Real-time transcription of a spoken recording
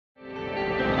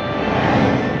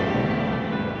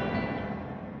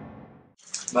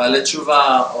בעלי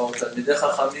תשובה או תלמידי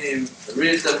חכמים,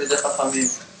 real תלמידי חכמים,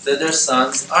 that their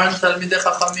sons aren't תלמידי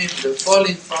חכמים, they're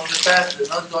falling from the path, they're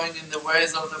not going in the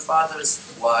ways of the fathers.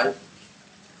 Why?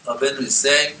 רבנו is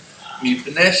saying,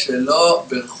 מפני שלא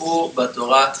ברכו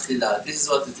בתורה תחילה. This is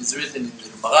what it is written in the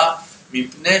Gemara,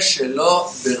 מפני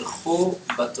שלא ברכו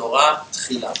בתורה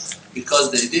תחילה. Because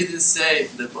they didn't say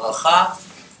the bracha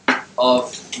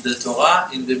of the Torah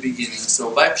in the beginning.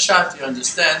 So by Pshat you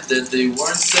understand that they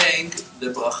weren't saying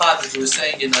the bracha that we were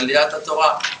saying in Aliyat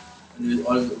Torah.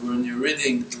 When you're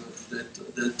reading the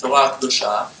Torah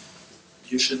Kedosha,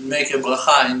 you should make a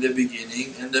bracha in the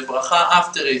beginning and the bracha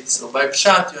after it. So by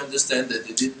Pshat you understand that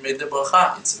they didn't make the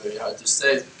bracha. It's very hard to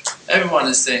say. Everyone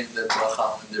is saying the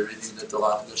bracha when they're reading the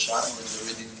Torah Kedosha, when they're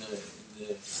reading the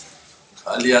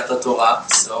Aliyat Torah.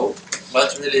 So what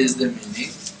really is the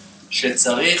meaning?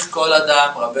 שצריך כל אדם,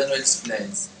 רבנו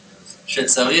explains,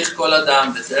 שצריך כל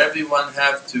אדם, that everyone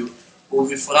have to,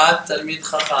 ובפרט תלמיד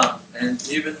חכם, and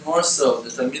even more so,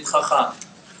 the תלמיד חכם,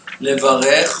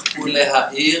 לברך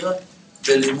ולהאיר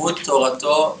בלימוד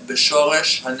תורתו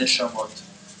בשורש הנשמות.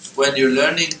 When you're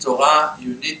learning Torah,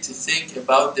 you need to think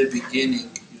about the beginning.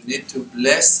 You need to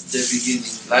bless the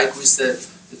beginning. Like we said,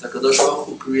 that HaKadosh Baruch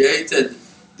Hu created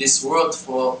this world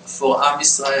for Am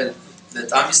Yisrael.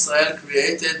 That Am Yisrael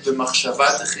created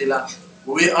b'machshava techila.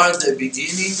 We are the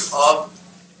beginning of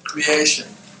creation.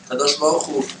 Kadosh Baruch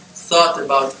Hu thought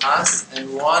about us and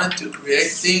wanted to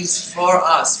create things for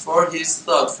us, for His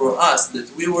thought, for us, that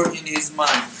we were in His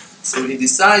mind. So He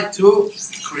decided to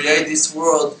create this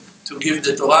world, to give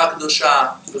the Torah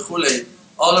Kedosha, v'chulei.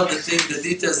 All of the things, the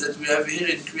details that we have here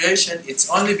in creation, it's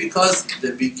only because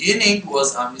the beginning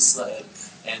was Am Yisrael.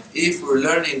 And if we're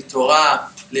learning Torah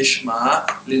Lishma,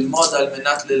 lilmod al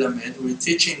menat lelamed, we're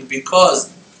teaching because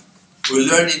we're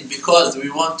learning, because we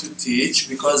want to teach,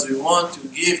 because we want to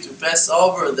give, to pass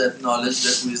over that knowledge,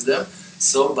 that wisdom.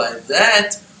 So by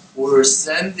that, we're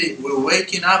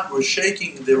waking up, we're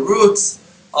shaking the roots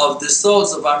of the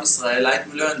souls of Am Yisrael. Like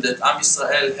we learned that Am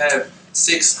Yisrael have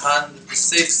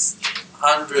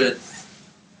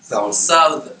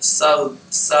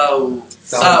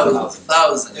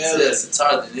 600,000. Yes, it's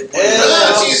hard.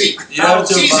 It's easy. You have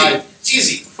to buy. It's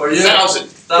easy. For you, 1,000.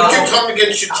 Put your tongue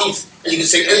against your teeth, and you can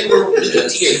say anywhere with the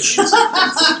TH.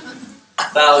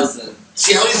 1,000.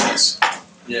 See how easy it is?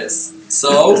 Yes.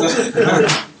 So a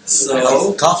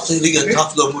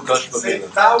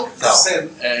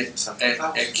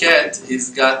cat, he's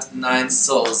got 9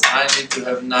 souls. I need to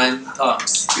have 9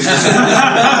 tongues.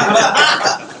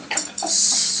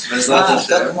 So,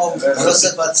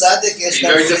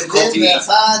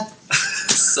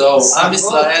 Am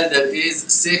Yisrael, there is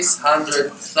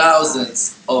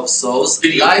 600,000 of souls,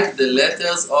 like the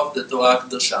letters of the Torah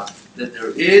Kedosha. That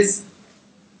there is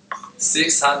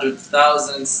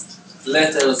 600,000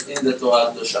 letters in the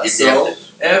Torah Kedosha. So,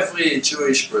 every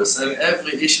Jewish person,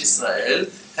 every Ish Israel,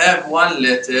 have one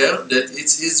letter that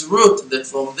it's his root, that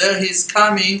from there he's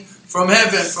coming from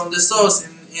heaven, from the source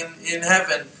in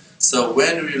heaven. So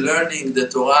when we're learning the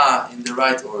Torah in the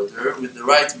right order, with the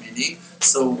right meaning,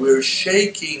 so we're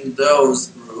shaking those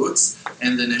roots,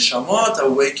 and the Neshamot are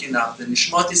waking up, the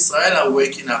Nishmot Israel are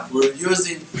waking up. We're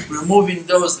removing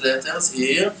those letters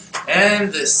here,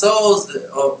 and the souls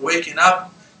are waking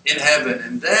up in heaven,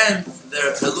 and then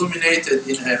they're illuminated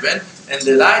in heaven, and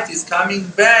the light is coming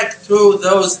back to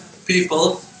those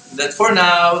people that for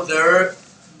now they're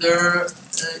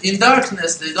in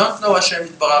darkness. They don't know HaShem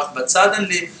Yitbarach, but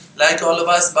suddenly, like all of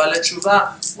us, Baalei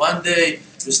Tshuva, one day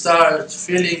you start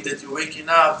feeling that you're waking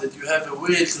up, that you have a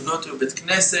will to go to Bet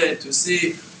Knesset, to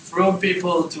see from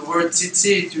people, to wear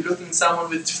tzitzit, you look at someone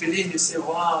with tefillin, you say,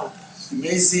 wow,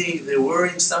 amazing, they're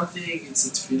wearing something, it's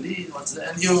a tefillin, what's that?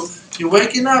 And you're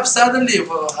waking up suddenly,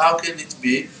 well, how can it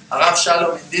be? Rav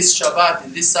Shalom, in this Shabbat,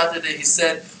 in this Saturday, he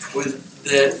said, with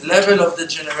the level of the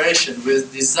generation,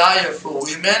 with desire for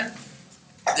women,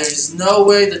 there is no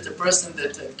way that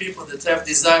people that have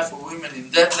desire for women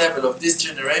in that level of this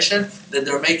generation, that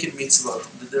they're making mitzvot,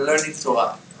 that they're learning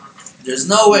Torah. There's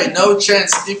no way, no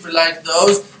chance people like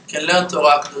those can learn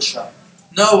Torah Kedosha.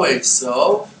 No way.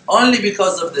 So, only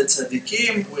because of the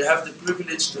tzaddikim, we have the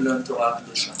privilege to learn Torah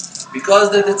Kedosha. Because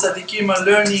the tzaddikim are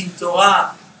learning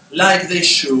Torah like they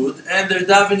should, and they're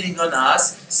davening on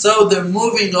us, so they're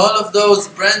moving all of those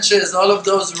branches, all of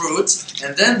those roots,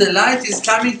 and then the light is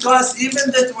coming to us,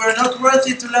 even that we're not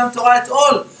worthy to learn Torah at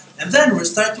all. And then we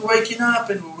start waking up,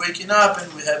 and we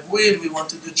have will, we want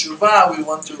to do tshuva, we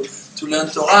want to learn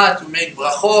Torah, to make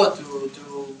brachot,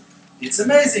 it's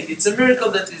amazing, it's a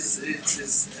miracle that is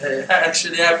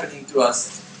actually happening to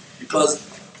us. Because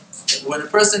when a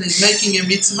person is making a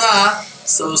mitzvah,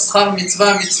 so schar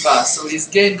mitzvah mitzvah. So his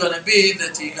gain gonna be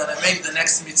that he's gonna make the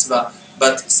next mitzvah.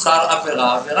 But schar avera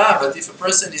avera. But if a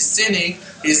person is sinning,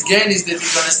 his gain is that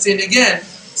he's gonna sin again.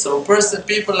 So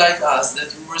people like us that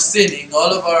we were sinning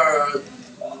all of our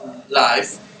life.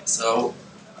 So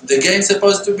the gain is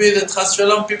supposed to be that chas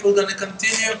shalom people gonna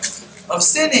continue of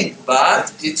sinning,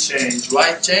 but it changed. Why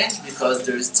it changed? Because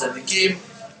there is tzaddikim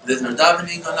that are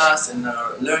davening on us and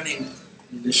are learning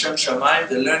l'shem shamayim.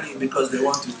 They're learning because they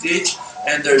want to teach,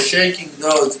 and they're shaking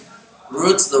those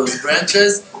roots, those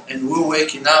branches, and we're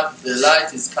waking up. The light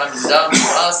is coming down to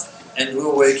us, and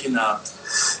we're waking up.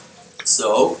 So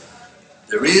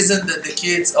the reason that the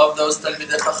kids of those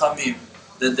Talmidei Chachamim,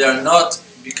 that they are not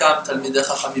become Talmidei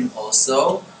Chachamim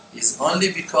also, is only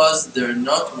because they're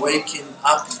not waking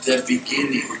up the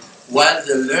beginning. While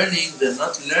they're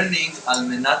not learning al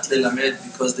menat lelamed,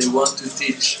 because they want to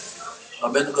teach.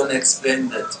 Rabbeinu going to explain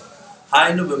that.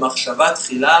 Haynu b'machshavat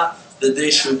chila, that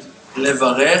they should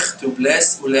levarech, to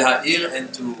bless, ulehair,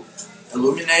 and to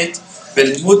illuminate,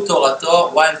 belimud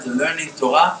Torato, while they're learning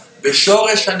Torah,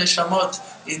 b'shoresh haneshamot,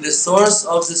 in the source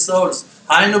of the souls.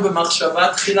 Haynu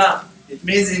b'machshavat chila. It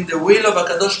means in the will of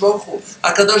HaKadosh Baruch Hu.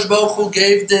 HaKadosh Baruch Hu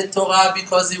gave the Torah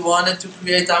because He wanted to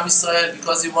create Am Yisrael,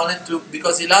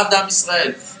 because He loved Am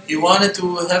Yisrael. He wanted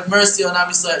to have mercy on Am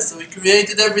Yisrael, so He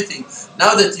created everything.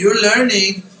 Now that you're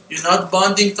learning, you're not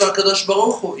bonding to HaKadosh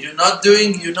Baruch Hu. You're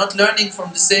not learning from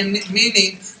the same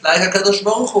meaning like HaKadosh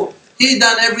Baruch Hu. He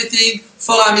done everything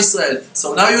for Am Yisrael.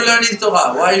 So now you're learning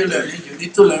Torah. Why are you learning? You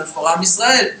need to learn for Am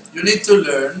Yisrael. You need to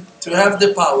learn to have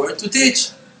the power to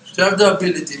teach, to have the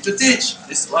ability to teach.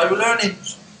 This is why we're learning.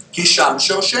 Kisham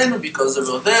shorshenu, because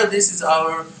over there, this is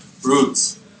our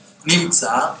roots.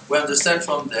 Nimtza, we understand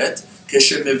from that,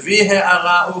 כשמביא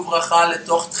הערה וברכה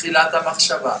לתוך תחילת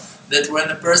המחשבה, that when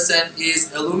a person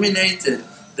is illuminated,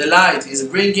 the light is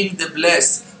bringing the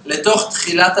bless, לתוך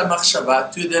תחילת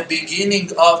המחשבה, to the beginning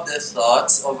of the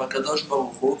thoughts of HaKadosh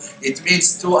Baruch Hu, it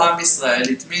means to Am Yisrael,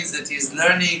 it means that he's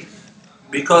learning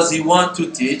because he wants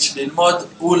to teach, ללמוד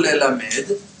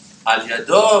וללמד, על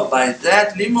ידו, by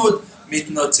that לימוד,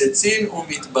 מתנוצצין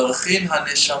ומתברכין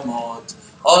הנשמות.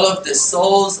 All of the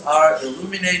souls are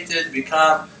illuminated,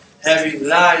 become having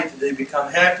light, they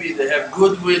become happy, they have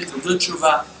goodwill to do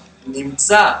tshuva.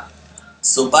 נמצא.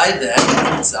 So by that,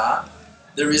 נמצא,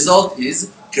 the result is,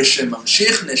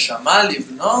 כשממשיך נשמה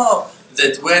לבנו,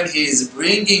 that when he is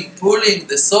pulling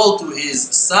the soul to his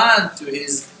son, to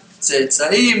his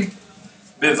צאצאים,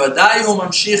 בוודאי הוא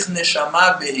ממשיך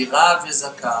נשמה בהירה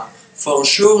וזכה. For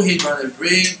sure he's going to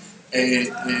bring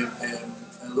a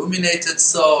illuminated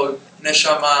soul,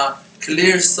 neshama,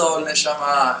 clear soul,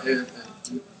 neshama.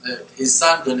 His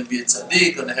son going to be a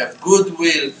tzaddik, going to have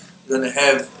goodwill, going to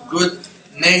have good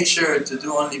nature to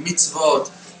do only mitzvot.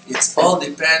 It's all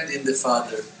depend in the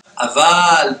father.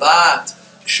 אבל, but,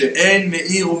 כשאין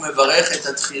מאיר ומברך את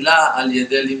התחילה על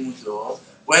ידי לימודו,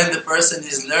 when the person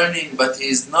is learning but he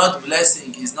is not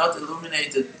blessing, he is not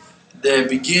illuminated the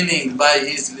beginning by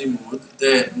his limud,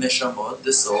 the neshamot,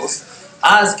 the souls,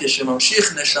 אז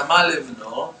כשממשיך נשמה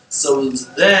לבנו, so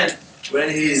then when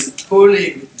he is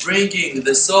bringing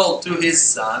the soul to his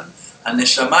son,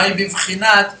 הנשמה היא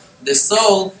בבחינת, the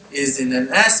soul is in an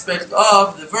aspect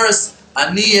of the verse,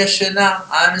 אני ישנה,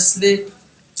 I'm asleep.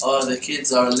 Oh, the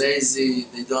kids are lazy,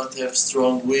 they don't have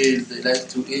strong will, they like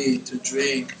to eat, to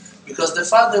drink. Because the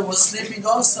father was sleeping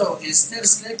also, he's still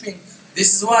sleeping.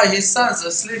 This is why his sons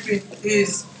are sleeping. He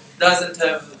doesn't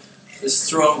have a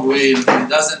strong will, he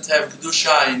doesn't have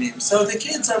kedusha in him. So the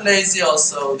kids are lazy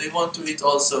also, they want to eat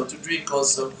also, to drink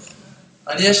also.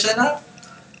 אני ישנה.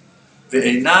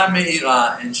 ואינה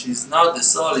מאירה, and she's not, the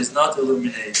soul is not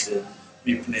illuminated.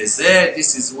 מפני זה,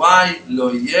 this is why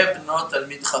לא יהיה בנו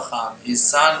תלמיד חכם. His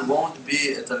son won't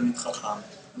be a תלמיד חכם.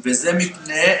 וזה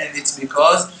מפני, and it's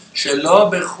because שלא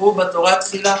ברכו בתורה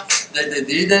תחילה, that they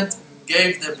didn't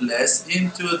give the bless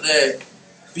into the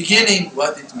beginning,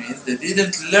 what it means. They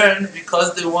didn't learn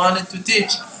because they wanted to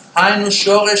teach. היינו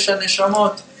שורש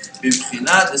הנשמות,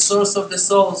 בבחינת the source of the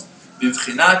souls,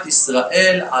 בבחינת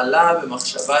ישראל עלה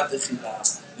במחשבה תחילה.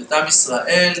 בתם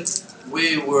ישראל,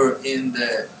 we were in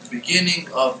the beginning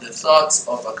of the thoughts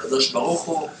of HaKadosh Baruch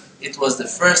Hu. It was the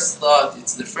first thought,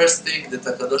 it's the first thing that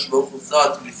HaKadosh Baruch Hu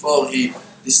thought before he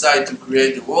decided to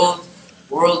create the world.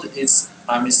 World is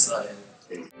Am Yisrael.